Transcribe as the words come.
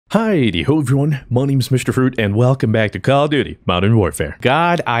Heidi ho everyone, my name is Mr. Fruit and welcome back to Call of Duty Modern Warfare.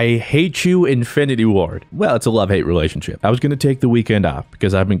 God, I hate you, Infinity Ward. Well, it's a love-hate relationship. I was going to take the weekend off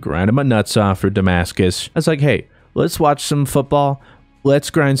because I've been grinding my nuts off for Damascus. I was like, hey, let's watch some football.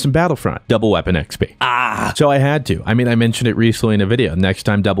 Let's grind some Battlefront. Double weapon XP. So I had to. I mean, I mentioned it recently in a video. Next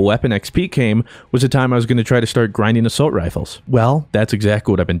time double weapon XP came was the time I was going to try to start grinding assault rifles. Well, that's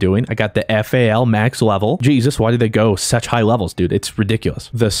exactly what I've been doing. I got the FAL max level. Jesus, why did they go such high levels, dude? It's ridiculous.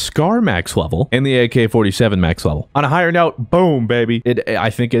 The SCAR max level and the AK-47 max level. On a higher note, boom, baby.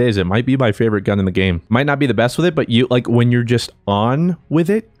 I think it is. It might be my favorite gun in the game. Might not be the best with it, but you like when you're just on with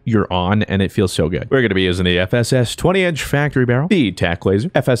it, you're on and it feels so good. We're going to be using the FSS 20-inch factory barrel, the tac laser,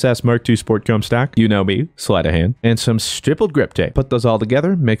 FSS Mark II sport comb stock, you know me, sleight of hand, and some stippled grip tape. Put those all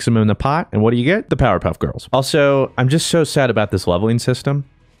together, mix them in the pot, and what do you get? The Powerpuff Girls. Also, I'm just so sad about this leveling system.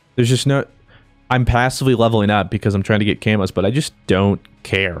 There's just no... I'm passively leveling up because I'm trying to get camos, but I just don't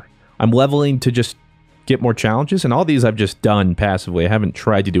care. I'm leveling to just get more challenges, and all these I've just done passively. I haven't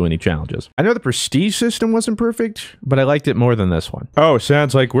tried to do any challenges. I know the prestige system wasn't perfect, but I liked it more than this one. Oh,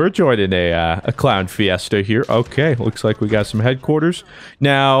 sounds like we're joining a clown fiesta here. Okay, looks like we got some headquarters.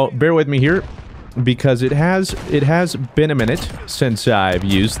 Now, bear with me here, because it has been a minute since I've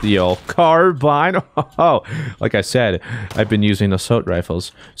used the old carbine. Oh, like I said, I've been using assault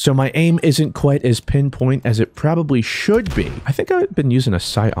rifles, so my aim isn't quite as pinpoint as it probably should be. I think I've been using a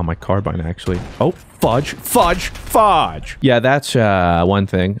sight on my carbine, actually. Oh, fudge, fudge, fudge. Yeah, that's one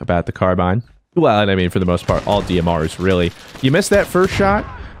thing about the carbine. Well, I mean, for the most part, all DMRs, really. You miss that first shot,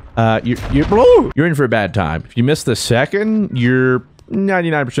 you're in for a bad time. If you miss the second, you're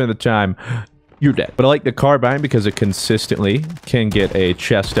 99% of the time you're dead. But I like the carbine because it consistently can get a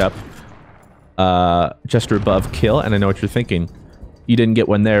chest up, just or above kill. And I know what you're thinking. You didn't get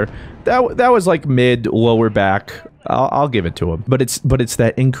one there. That was like mid, lower back. I'll give it to him. But it's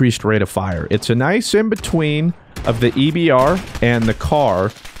that increased rate of fire. It's a nice in between of the EBR and the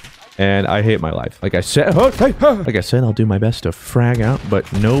car. And I hate my life. Like I said, like I said, I'll do my best to frag out,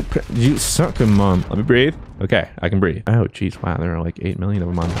 but nope. You suck him, mom. Let me breathe. Okay, I can breathe. Oh, jeez, wow, there are like 8 million of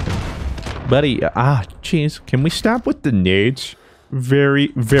them on the thing. Buddy, jeez, can we stop with the nades?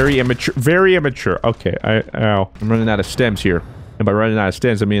 Very, very immature. Very immature. Okay, ow. I'm running out of stems here. And by running out of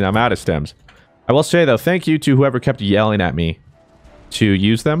stems, I mean I'm out of stems. I will say, though, thank you to whoever kept yelling at me to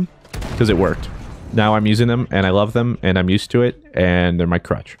use them, because it worked. Now I'm using them, and I love them, and I'm used to it, and they're my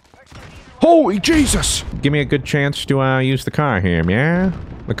crutch. Holy Jesus! Give me a good chance to use the car here, yeah?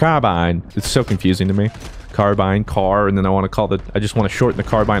 The carbine. It's so confusing to me. Carbine, car, and then I just want to shorten the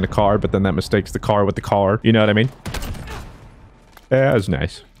carbine to car, but then that mistakes the car with the car. You know what I mean? Yeah, that was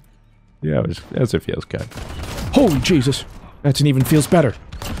nice. Yeah, it feels good. Holy Jesus! That's an even feels better.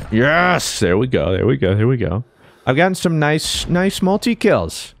 Yes! There we go, there we go, there we go. I've gotten some nice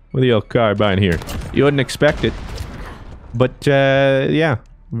multi-kills with the old carbine here. You wouldn't expect it. But, yeah.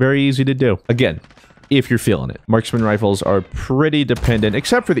 Very easy to do. Again, if you're feeling it. Marksman rifles are pretty dependent,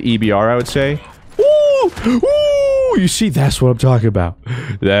 except for the EBR, I would say. Ooh! Ooh! You see, that's what I'm talking about.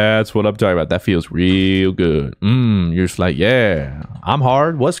 That's what I'm talking about. That feels real good. You're just like, yeah, I'm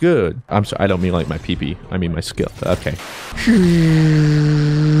hard. What's good? I'm sorry, I don't mean like my PP. I mean my skill. Okay.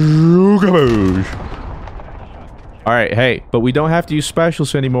 Alright, hey, but we don't have to use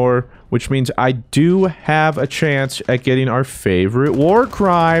specials anymore, which means I do have a chance at getting our favorite war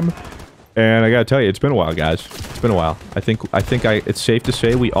crime. And I gotta tell you, it's been a while, guys. It's been a while. I think it's safe to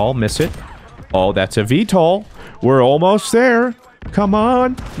say we all miss it. Oh, that's a VTOL. We're almost there. Come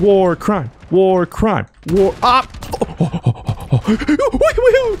on. War crime. War crime. War...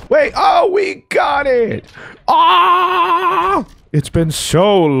 Wait, oh, we got it. It's been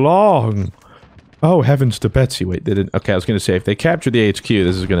so long. Oh, heavens to Betsy. Wait, they didn't... Okay, I was going to say, if they capture the HQ,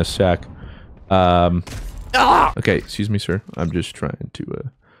 this is going to suck. Okay, excuse me, sir. I'm just trying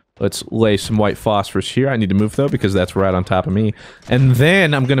to... Let's lay some white phosphorus here. I need to move, though, because that's right on top of me. And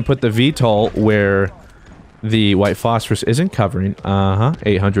then I'm going to put the VTOL where the white phosphorus isn't covering.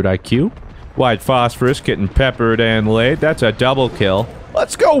 800 IQ. White phosphorus getting peppered and laid. That's a double kill.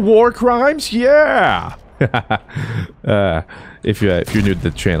 Let's go, war crimes! Yeah! If you're new to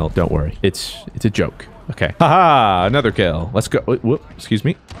the channel, don't worry. It's a joke. Okay. Haha! Another kill. Let's go. Whoop, excuse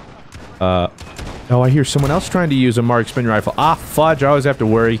me. Oh, I hear someone else trying to use a marksman rifle. Ah, fudge. I always have to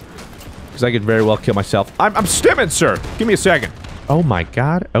worry. Because I could very well kill myself. I'm stimming, sir! Give me a second. Oh my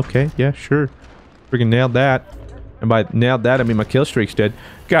god. Okay, yeah, sure. Freaking nailed that. And by nailed that, I mean my kill streak's dead.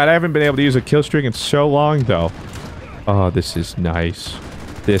 God, I haven't been able to use a kill streak in so long, though. Oh, this is nice.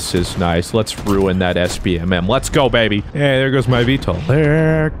 This is nice. Let's ruin that SBMM. Let's go, baby. Hey, there goes my VTOL.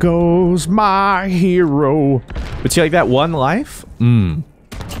 There goes my hero. But see, like that one life?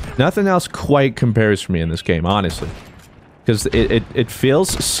 Nothing else quite compares for me in this game, honestly. Because it feels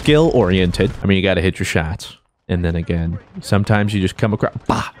skill-oriented. I mean, you gotta hit your shots. And then again, sometimes you just come across...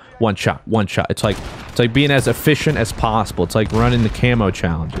 Bah! One shot, one shot. It's like being as efficient as possible. It's like running the camo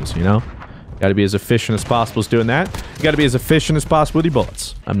challenges, you know? Gotta be as efficient as possible as doing that. You gotta be as efficient as possible with your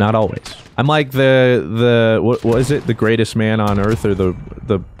bullets. I'm not always. I'm like what is it? The greatest man on earth, or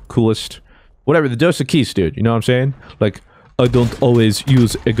the coolest... Whatever, the Dos Equis dude, you know what I'm saying? Like, I don't always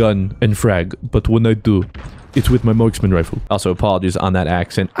use a gun and frag, but when I do, it's with my marksman rifle. Also, apologies on that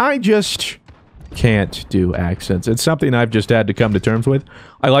accent. I just can't do accents. It's something I've just had to come to terms with.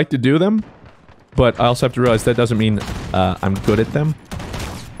 I like to do them, but I also have to realize that doesn't mean I'm good at them.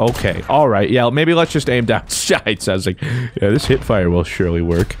 Okay, alright, yeah, maybe let's just aim down sights. I was like, yeah, this hip fire will surely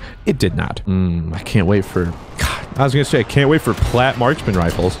work. It did not. I can't wait for... God, I was gonna say, I can't wait for plat marksman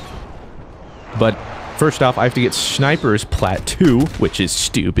rifles. But first off, I have to get snipers plat 2, which is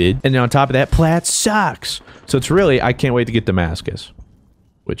stupid. And then on top of that, plat sucks. So it's really, I can't wait to get Damascus.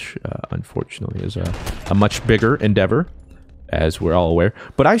 Which, unfortunately, is a much bigger endeavor, as we're all aware.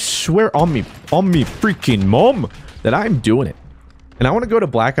 But I swear on me freaking mom, that I'm doing it. And I want to go to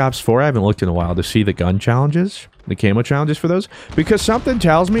Black Ops 4, I haven't looked in a while, to see the gun challenges, the camo challenges for those. Because something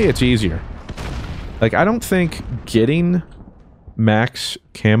tells me it's easier. Like, I don't think getting max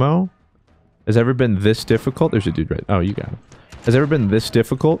camo has ever been this difficult. There's a dude right... Oh, you got him. Has ever been this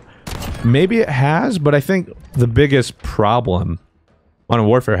difficult? Maybe it has, but I think the biggest problem Modern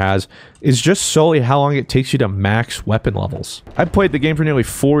Warfare has is just solely how long it takes you to max weapon levels. I played the game for nearly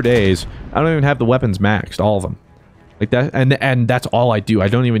 4 days. I don't even have the weapons maxed, all of them. Like that, and that's all I do. I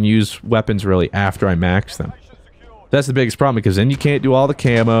don't even use weapons really after I max them. That's the biggest problem, because then you can't do all the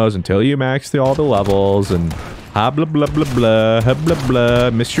camos until you max all the levels, and ha blah blah blah blah, ha blah blah.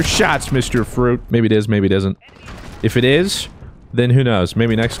 Miss your shots, Mr. Fruit. Maybe it is, maybe it isn't. If it is, then who knows?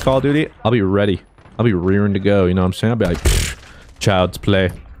 Maybe next Call of Duty, I'll be ready. I'll be rearing to go, you know what I'm saying? I'll be like, child's play.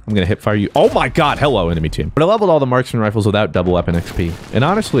 I'm gonna hip fire you. Oh my god, hello, enemy team. But I leveled all the marksman rifles without double weapon XP. And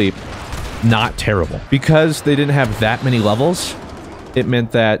honestly, not terrible. Because they didn't have that many levels, it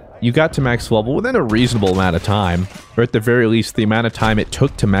meant that you got to max level within a reasonable amount of time, or at the very least, the amount of time it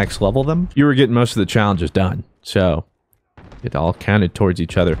took to max level them, you were getting most of the challenges done. So, it all counted towards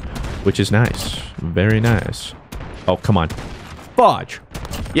each other, which is nice. Very nice. Oh, come on. Fudge!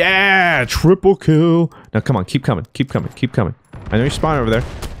 Yeah! Triple kill! Now, come on, keep coming, keep coming, keep coming. I know you spawned over there.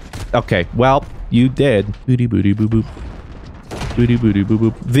 Okay, well, you did. Booty booty boo boop. Booty booty boo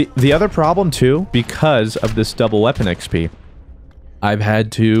boop. The other problem, too, because of this double weapon XP, I've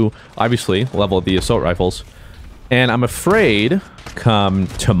had to, obviously, level the assault rifles. And I'm afraid, come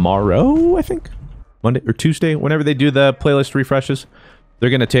tomorrow, I think? Monday or Tuesday, whenever they do the playlist refreshes, they're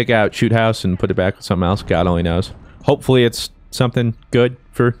going to take out Shoot House and put it back with something else. God only knows. Hopefully it's something good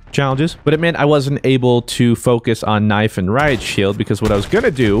for challenges. But it meant I wasn't able to focus on Knife and Riot Shield, because what I was going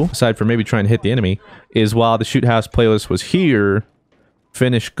to do, aside from maybe trying to hit the enemy, is while the Shoot House playlist was here,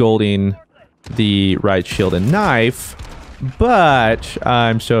 finish golding the Riot Shield and Knife. But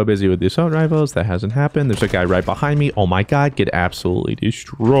I'm so busy with the assault rifles, that hasn't happened. There's a guy right behind me. Oh my god, get absolutely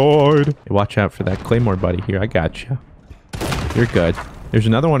destroyed. Hey, watch out for that Claymore, buddy. Here, I got you. You're good. There's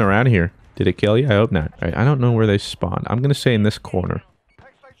another one around here. Did it kill you? I hope not. All right, I don't know where they spawned. I'm going to say in this corner.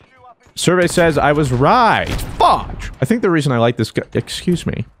 Survey says I was right. Fudge! I think the reason I like this gun... Excuse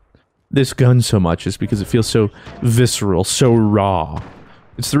me. This gun so much is because it feels so visceral, so raw.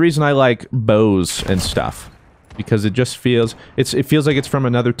 It's the reason I like bows and stuff. Because it just feels... It feels like it's from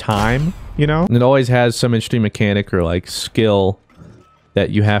another time, you know? And it always has some interesting mechanic or, like, skill that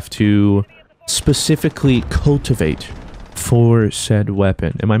you have to specifically cultivate for said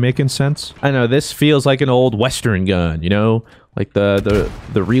weapon. Am I making sense? I know, this feels like an old Western gun, you know? Like the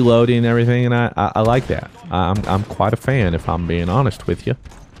reloading and everything, and I like that. I'm quite a fan, if I'm being honest with you.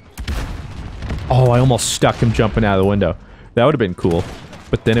 Oh, I almost stuck him jumping out of the window. That would have been cool.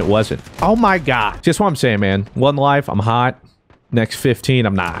 But then it wasn't. Oh my god. Just what I'm saying, man. One life, I'm hot. Next 15,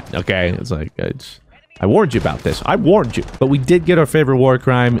 I'm not. Okay? It's like, I warned you about this. I warned you. But we did get our favorite war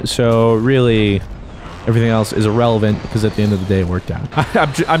crime, so really, everything else is irrelevant, because at the end of the day, it worked out.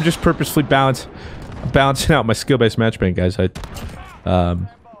 I'm just purposefully balancing out my skill-based matchmaking, guys.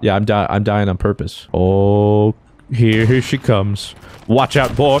 Yeah, I'm dying on purpose. Oh, here she comes. Watch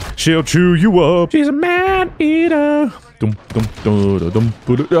out, boy. She'll chew you up. She's a man-eater. God,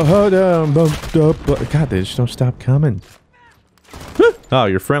 they just don't stop coming. Oh,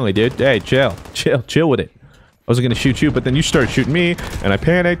 you're friendly, dude. Hey, chill with it. wasn't gonna shoot you, but then you started shooting me, and I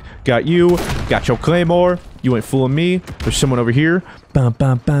panicked. Got you. Got your claymore. You ain't fooling me. There's someone over here. Bum,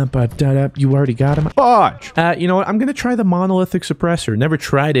 bum, bum, ba, da, da. You already got him. Fudge! You know what? I'm gonna try the monolithic suppressor. Never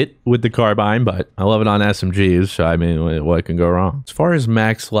tried it with the carbine, but I love it on SMGs, so I mean, what can go wrong? As far as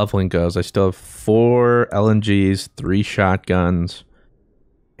max leveling goes, I still have 4 LMGs, 3 shotguns,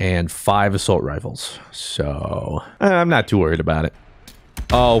 and 5 assault rifles. So, I'm not too worried about it.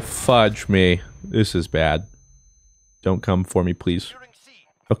 Oh, fudge me. This is bad. Don't come for me, please.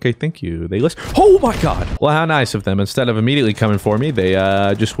 Okay, thank you. They listen. Oh my god! Well, how nice of them. Instead of immediately coming for me, they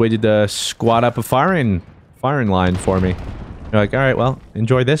just waited to squat up a firing line for me. They're like, alright, well,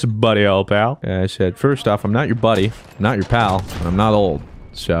 enjoy this, buddy, old pal. I said, first off, I'm not your buddy, not your pal, and I'm not old.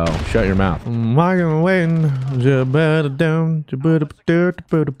 So, shut your mouth.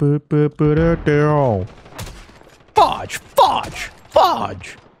 Fudge! Fudge!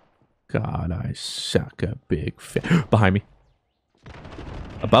 Fudge! God, I suck a big fit. Behind me.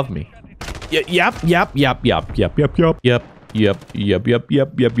 Above me. Yep. I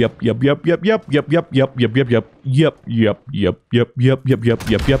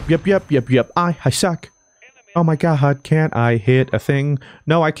suck. Oh my god, can't I hit a thing?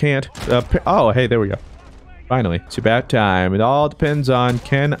 No, I can't. Oh, hey, there we go. Finally, it's about time. It all depends on,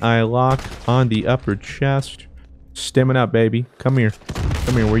 can I lock on the upper chest? Stimming up, baby. Come here.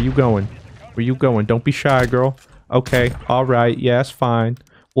 Come here. Where you going? Where you going? Don't be shy, girl. Okay. All right. Yes, fine.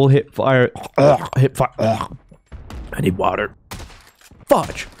 We'll hit fire. Hit fire. I need water.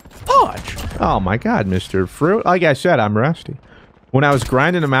 Fudge. Fudge. Oh my god, Mr. Fruit. Like I said, I'm rusty. When I was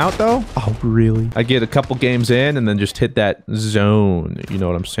grinding them out, though, oh, really? I get a couple games in and then just hit that zone. You know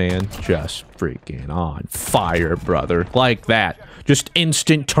what I'm saying? Just freaking on fire, brother. Like that. Just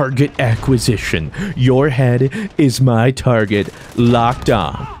instant target acquisition. Your head is my target. Locked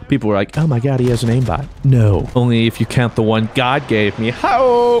on. People were like, oh my god, he has an aimbot. No. Only if you count the one God gave me.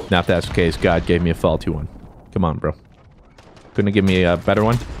 How? Now, if that's the case, God gave me a faulty one. Come on, bro. Couldn't have given me a better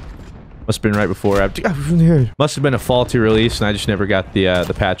one? Must have been right before. Must have been a faulty release, and I just never got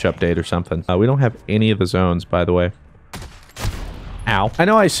the patch update or something. We don't have any of the zones, by the way. Ow. I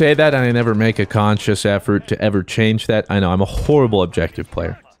know I say that, and I never make a conscious effort to ever change that. I know, I'm a horrible objective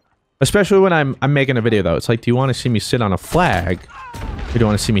player. Especially when I'm making a video, though. It's like, do you want to see me sit on a flag? Or do you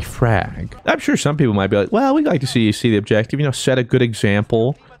want to see me frag? I'm sure some people might be like, well, we'd like to see you see the objective. You know, set a good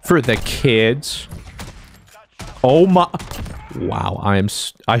example for the kids. Oh my... Wow,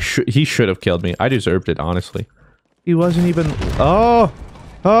 he should have killed me. I deserved it, honestly. He wasn't even... Oh!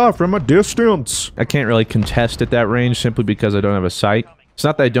 Oh, from a distance! I can't really contest at that range simply because I don't have a sight. It's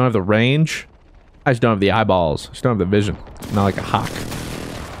not that I don't have the range. I just don't have the eyeballs. I just don't have the vision. Not like a hawk.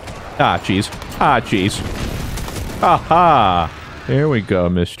 Ah, jeez. Ah, jeez. Aha! There we go,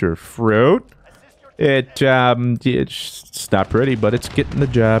 Mr. Fruit. It's not pretty, but it's getting the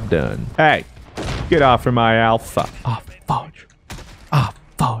job done. Hey! Get off of my alpha. Oh, fudge. Ah,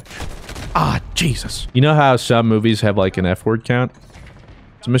 fudge. Ah, Jesus. You know how some movies have like an F-word count?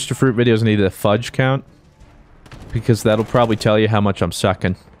 So Mr. Fruit videos need a fudge count? Because that'll probably tell you how much I'm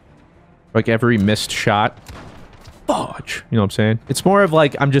sucking. Like every missed shot. Fudge. You know what I'm saying? It's more of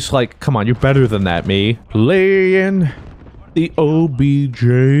like, I'm just like, come on, you're better than that, me. Playing the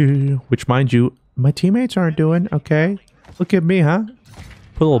OBJ. Which, mind you, my teammates aren't doing, okay? Look at me, huh?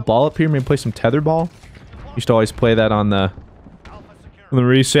 Put a little ball up here, maybe play some tetherball. Used to always play that on the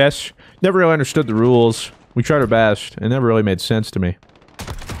recess. Never really understood the rules. We tried our best. It never really made sense to me.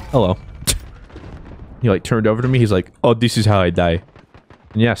 Hello. He like turned over to me. He's like, oh, this is how I die.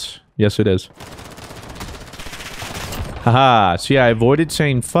 And yes. Yes, it is. Haha. So yeah, I avoided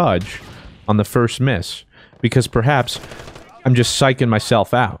saying fudge on the first miss. Because perhaps I'm just psyching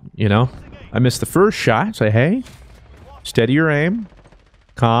myself out, you know? I missed the first shot. Say, hey, steady your aim.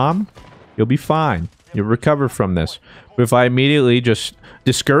 Calm. You'll be fine. You'll recover from this. But if I immediately just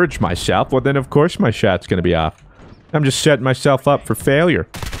discourage myself, well then of course my shot's gonna be off. I'm just setting myself up for failure.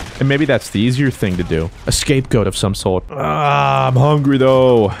 And maybe that's the easier thing to do. A scapegoat of some sort. Ah, I'm hungry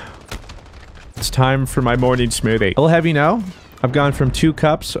though. It's time for my morning smoothie. I'll have you know, I've gone from 2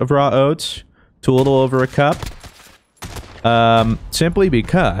 cups of raw oats to a little over a cup. Simply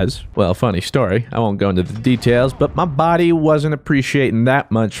because, well, funny story. I won't go into the details, but my body wasn't appreciating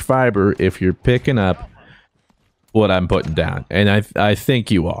that much fiber if you're picking up what I'm putting down. And I think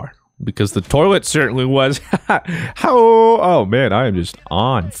you are. Because the toilet certainly was. How? Oh, man, I am just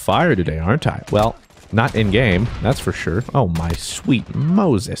on fire today, aren't I? Well, not in-game, that's for sure. Oh, my sweet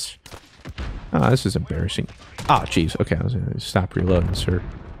Moses. Oh, this is embarrassing. Oh, jeez. Okay, I was gonna stop reloading, sir.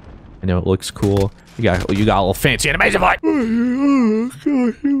 I know it looks cool. You got a little fancy animation for it.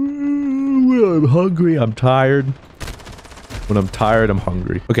 Oh, I'm hungry. I'm tired. When I'm tired, I'm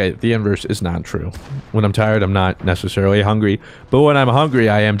hungry. Okay, the inverse is not true. When I'm tired, I'm not necessarily hungry. But when I'm hungry,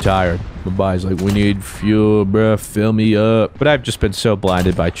 I am tired. My body's like, we need fuel, bruh. Fill me up. But I've just been so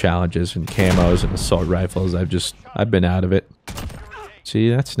blinded by challenges and camos and assault rifles. I've been out of it. See,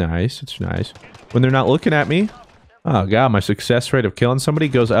 that's nice. It's nice. When they're not looking at me. Oh, God, my success rate of killing somebody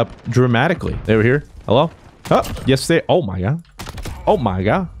goes up dramatically. They were here. Hello? Oh, yes, they... Oh, my God. Oh, my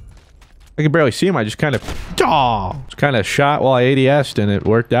God. I can barely see him. I just kind of... Just kind of shot while I ADS'd, and it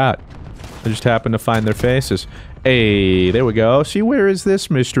worked out. I just happened to find their faces. Hey, there we go. See, where is this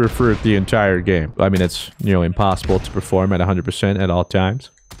Mr. Fruit the entire game? I mean, it's nearly impossible to perform at 100% at all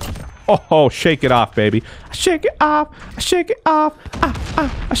times. Oh, shake it off, baby. I shake it off. I shake it off.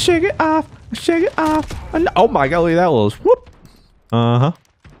 I shake it off. I shake it off. Oh, my God, look at that little... Whoop. Uh-huh.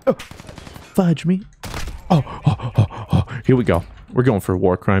 Oh, fudge me. Oh. Here we go. We're going for a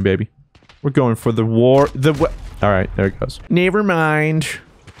war crime, baby. We're going for the war. All right, there it goes. Never mind.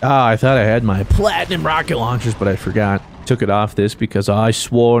 Ah, I thought I had my platinum rocket launchers, but I forgot. Took it off this because I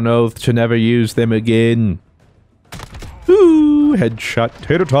swore an oath to never use them again. Ooh, headshot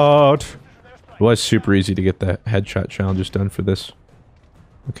tater tot. It was super easy to get the headshot challenges done for this.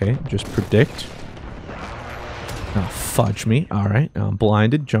 Okay, just predict. Oh, fudge me. All right, I'm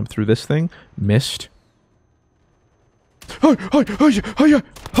blinded. Jump through this thing. Missed.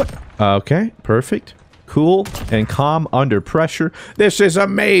 Okay, perfect. Cool and calm under pressure. This is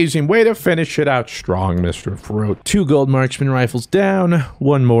amazing. Way to finish it out strong, Mr. Fruit. 2 gold marksman rifles down.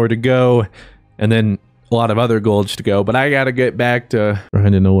 1 more to go. And then a lot of other golds to go. But I gotta get back to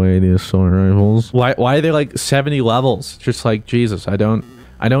grinding away the assault rifles. Why are they like 70 levels? Just like, Jesus, I don't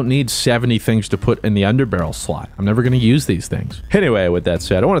need 70 things to put in the underbarrel slot. I'm never going to use these things. Anyway, with that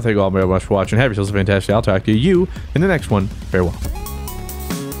said, I want to thank you all very much for watching. Have yourselves a fantastic day. I'll talk to you in the next one. Farewell.